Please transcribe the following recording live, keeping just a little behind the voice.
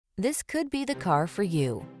This could be the car for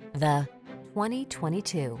you. The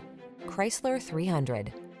 2022 Chrysler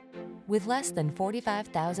 300. With less than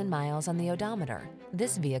 45,000 miles on the odometer,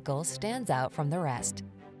 this vehicle stands out from the rest.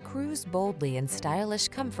 Cruise boldly in stylish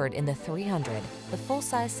comfort in the 300, the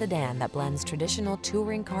full-size sedan that blends traditional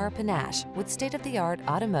touring car panache with state-of-the-art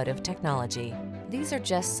automotive technology. These are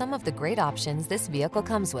just some of the great options this vehicle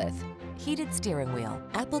comes with: heated steering wheel,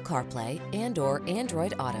 Apple CarPlay and/or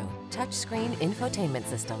Android Auto, touchscreen infotainment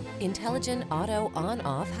system, intelligent auto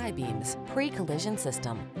on-off high beams, pre-collision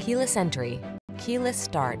system, keyless entry, keyless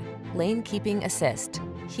start, lane keeping assist,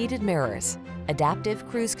 heated mirrors, adaptive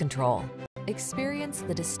cruise control. Experience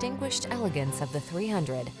the distinguished elegance of the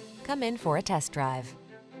 300. Come in for a test drive.